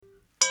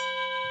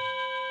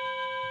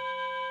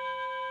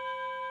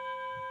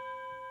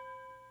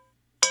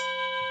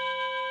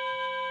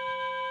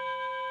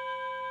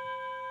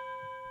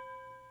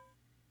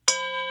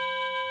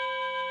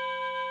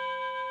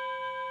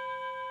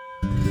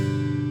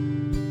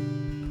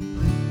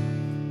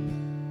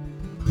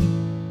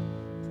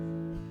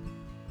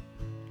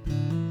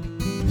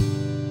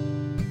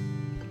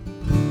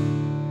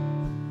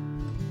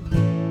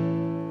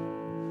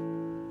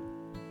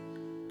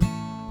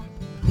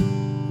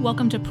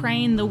Welcome to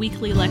Praying the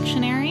Weekly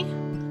Lectionary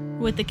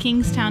with the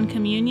Kingstown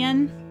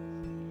Communion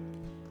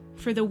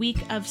for the week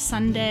of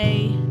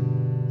Sunday,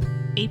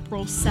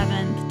 April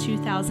 7th,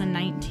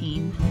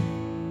 2019.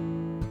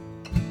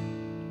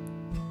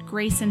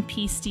 Grace and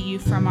peace to you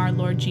from our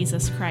Lord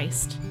Jesus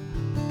Christ.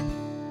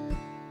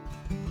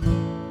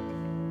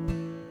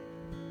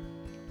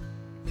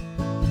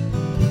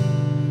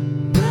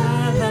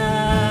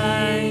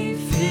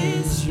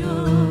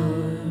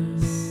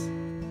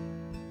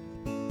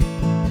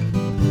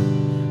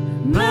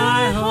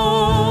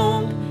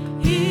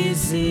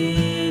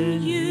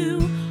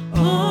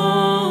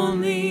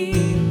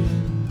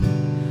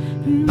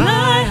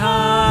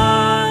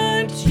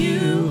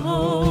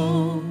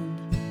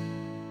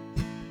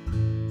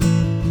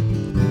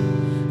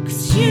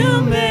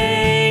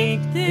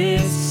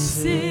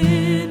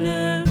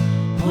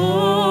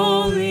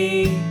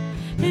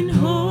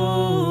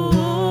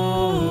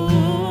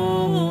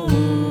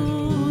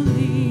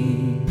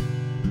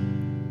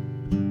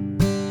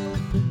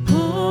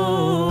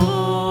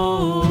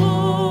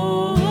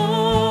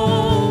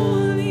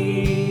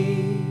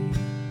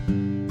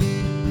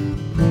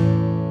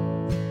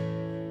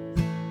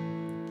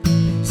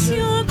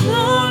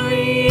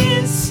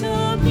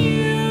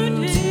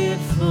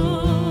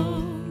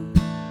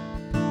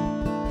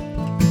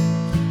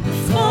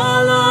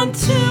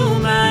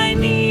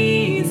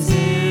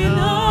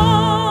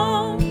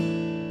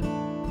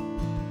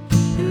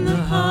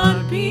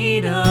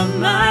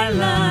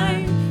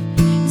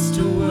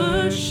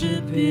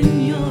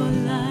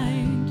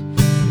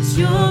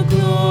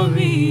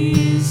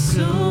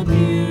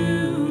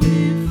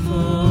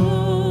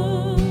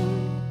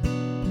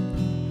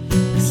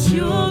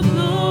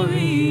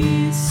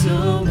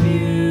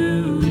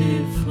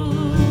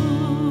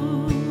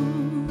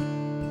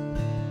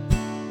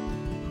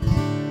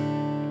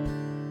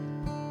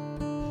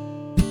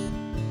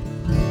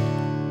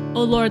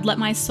 O Lord, let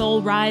my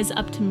soul rise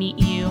up to meet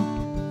you,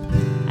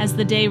 as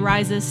the day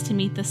rises to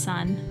meet the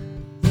sun.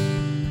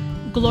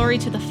 Glory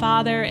to the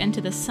Father, and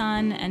to the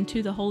Son, and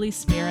to the Holy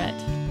Spirit,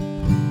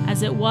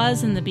 as it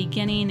was in the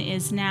beginning,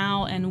 is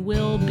now, and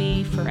will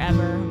be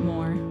forevermore.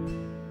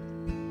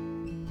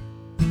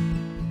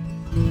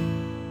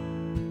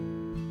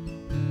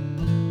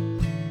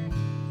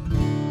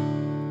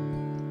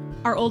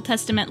 Our Old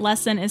Testament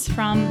lesson is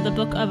from the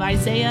book of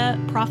Isaiah,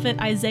 prophet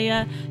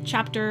Isaiah,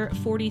 chapter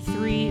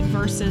 43,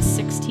 verses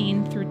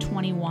 16 through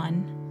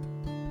 21.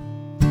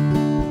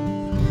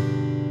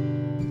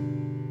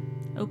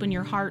 Open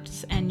your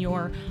hearts and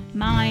your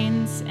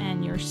minds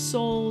and your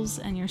souls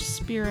and your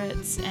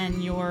spirits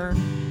and your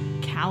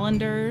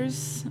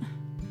calendars.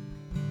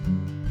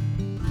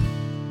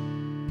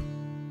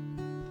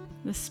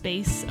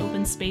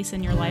 Open space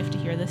in your life to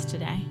hear this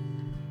today.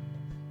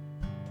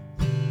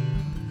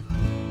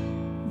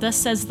 Thus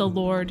says the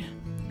Lord,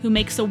 who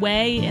makes a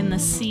way in the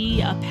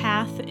sea, a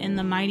path in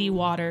the mighty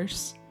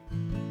waters,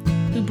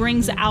 who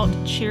brings out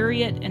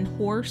chariot and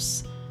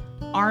horse,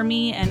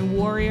 army and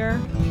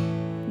warrior.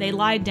 They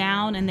lie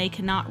down and they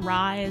cannot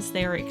rise.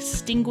 They are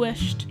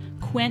extinguished,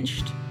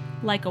 quenched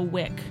like a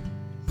wick.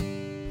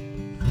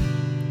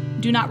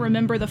 Do not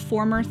remember the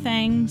former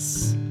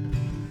things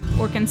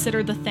or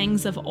consider the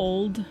things of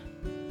old.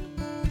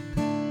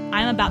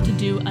 I am about to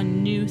do a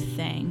new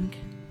thing.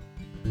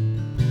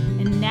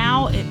 And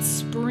now it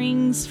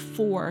springs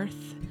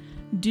forth.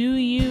 Do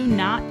you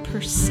not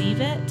perceive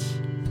it?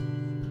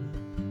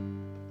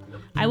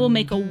 I will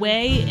make a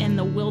way in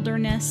the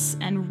wilderness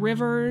and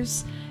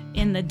rivers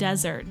in the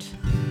desert.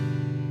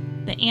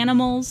 The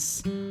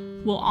animals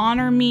will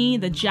honor me,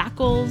 the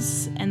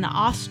jackals and the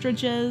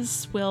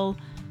ostriches will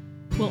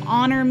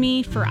honor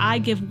me, for I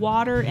give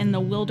water in the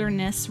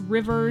wilderness,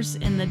 rivers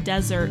in the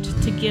desert,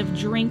 to give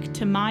drink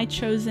to my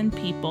chosen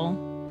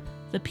people,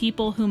 the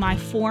people whom I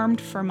formed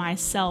for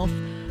myself,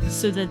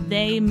 so that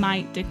they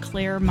might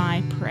declare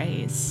my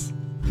praise.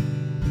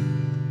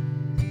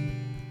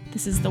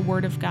 This is the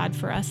word of God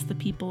for us, the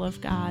people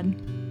of God.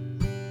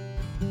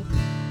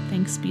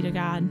 Thanks be to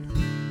God.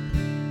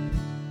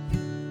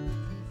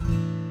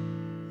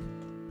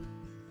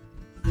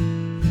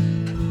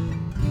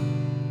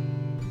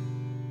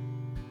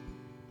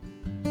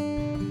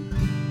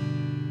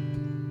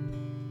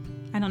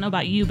 I don't know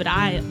about you, but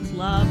I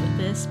love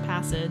this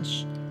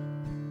passage.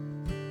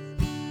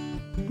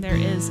 There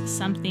is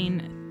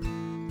something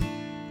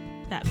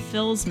that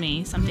fills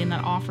me, something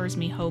that offers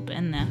me hope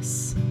in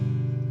this.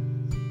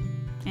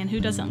 And who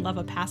doesn't love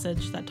a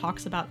passage that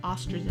talks about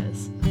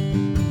ostriches?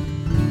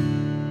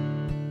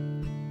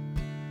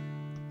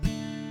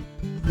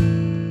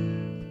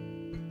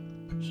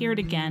 Hear it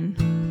again.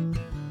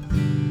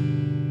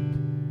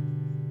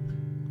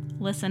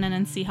 Listen in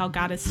and see how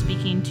God is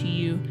speaking to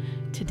you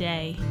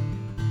today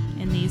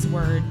in these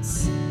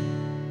words.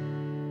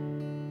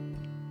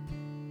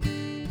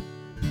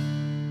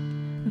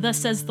 Thus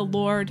says the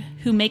Lord,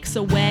 who makes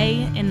a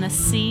way in the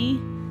sea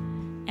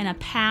and a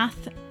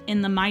path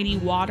in the mighty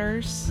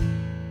waters,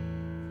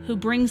 who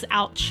brings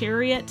out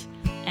chariot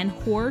and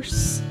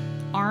horse,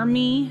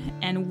 army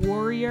and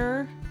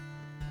warrior.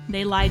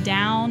 They lie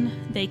down,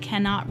 they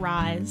cannot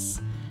rise.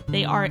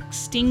 They are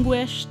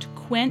extinguished,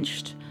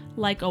 quenched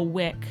like a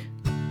wick.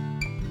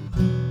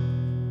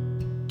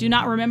 Do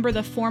not remember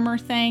the former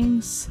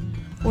things,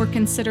 or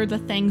consider the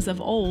things of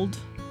old.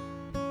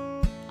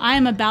 I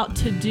am about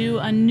to do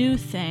a new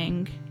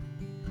thing.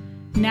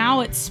 Now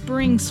it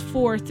springs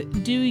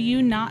forth. Do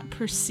you not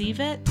perceive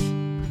it?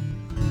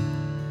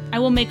 I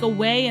will make a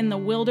way in the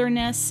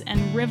wilderness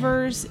and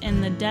rivers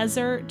in the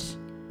desert.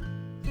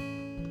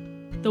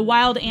 The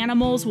wild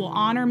animals will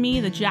honor me,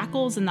 the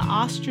jackals and the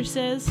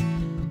ostriches,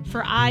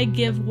 for I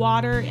give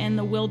water in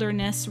the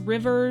wilderness,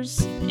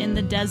 rivers in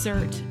the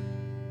desert,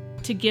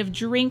 to give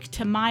drink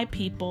to my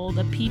people,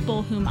 the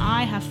people whom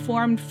I have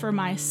formed for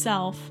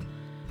myself,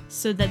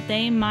 so that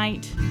they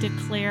might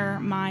declare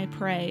my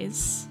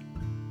praise.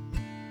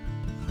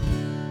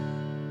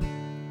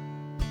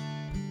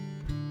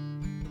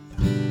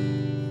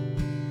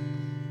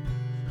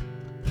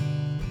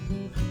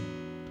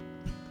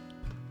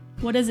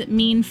 What does it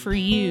mean for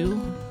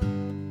you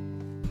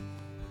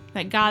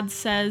that God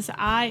says,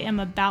 I am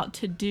about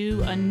to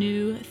do a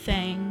new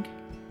thing?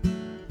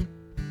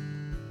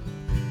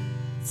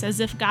 It's as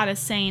if God is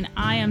saying,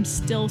 I am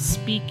still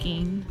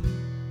speaking.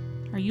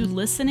 Are you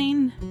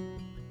listening?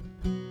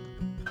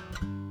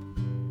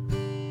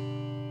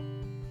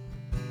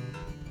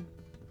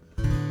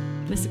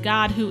 This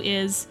God who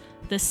is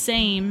the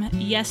same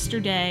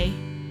yesterday,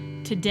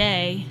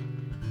 today,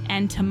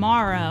 and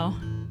tomorrow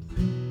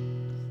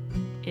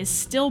is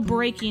still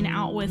breaking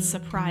out with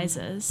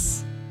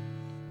surprises.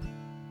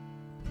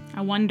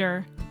 I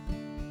wonder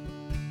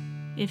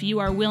if you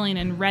are willing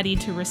and ready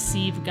to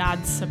receive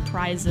God's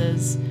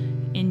surprises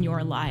in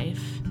your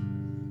life.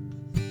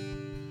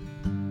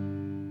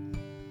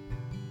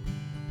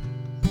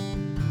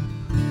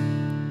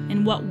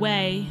 In what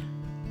way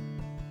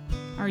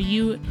are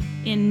you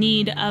in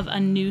need of a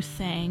new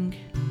thing,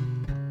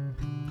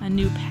 a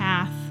new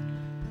path,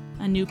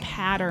 a new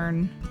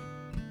pattern,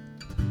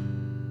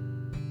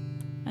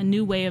 a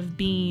new way of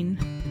being,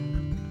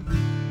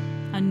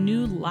 a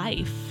new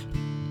life?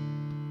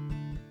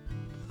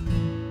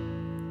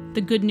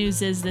 The good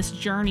news is this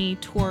journey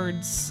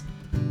towards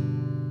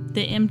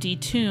the empty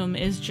tomb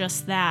is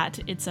just that.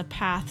 It's a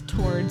path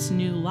towards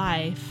new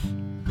life.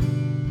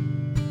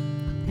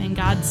 And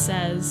God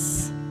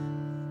says,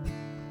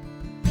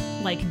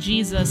 like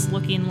Jesus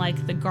looking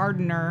like the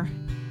gardener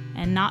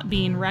and not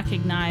being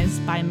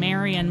recognized by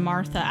Mary and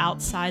Martha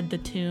outside the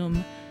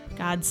tomb,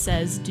 God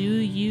says, do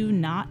you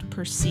not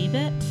perceive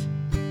it?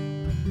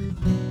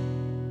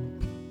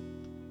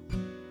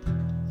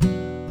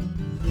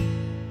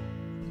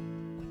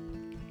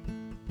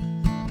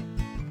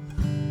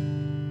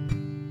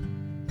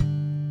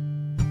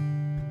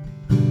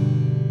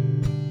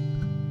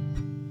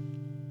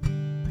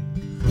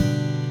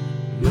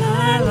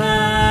 My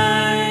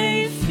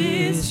life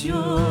is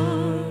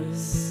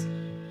yours.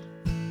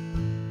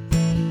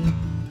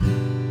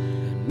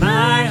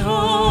 My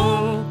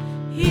hope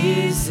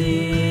is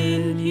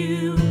in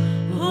you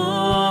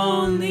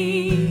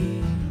only.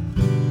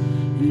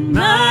 In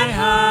my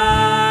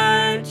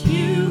heart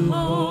you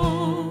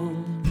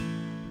hold.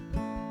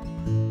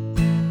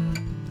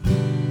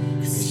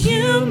 'Cause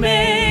you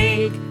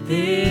make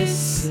this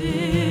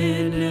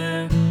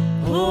sinner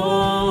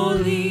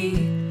holy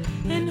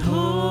and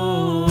holy.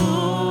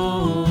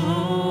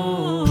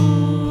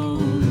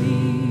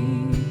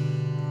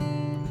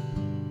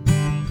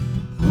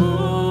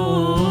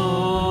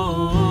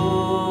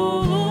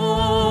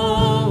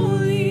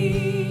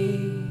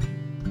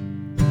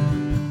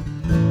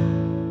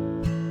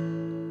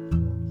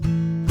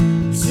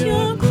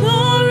 Your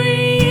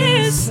glory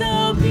is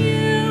so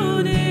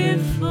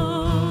beautiful.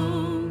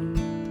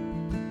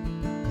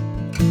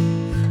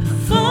 I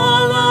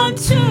fall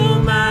onto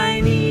my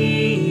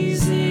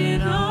knees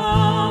in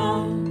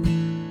awe.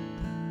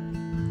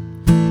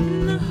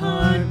 And the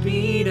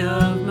heartbeat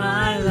of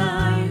my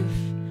life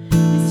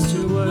is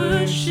to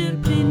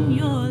worship in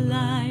your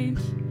light.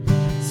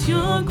 'Cause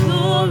your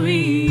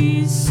glory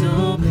is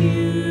so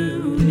beautiful.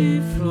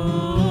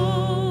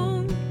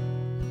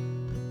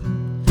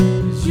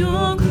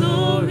 Your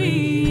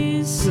glory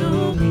is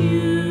so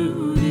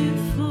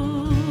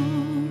beautiful.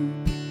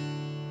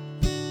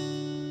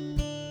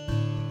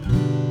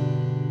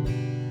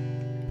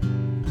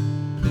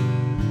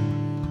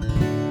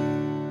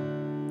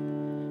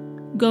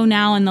 Go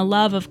now in the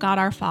love of God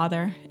our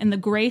Father, in the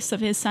grace of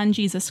his Son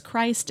Jesus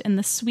Christ, and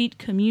the sweet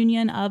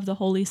communion of the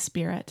Holy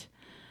Spirit.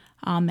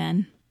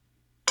 Amen.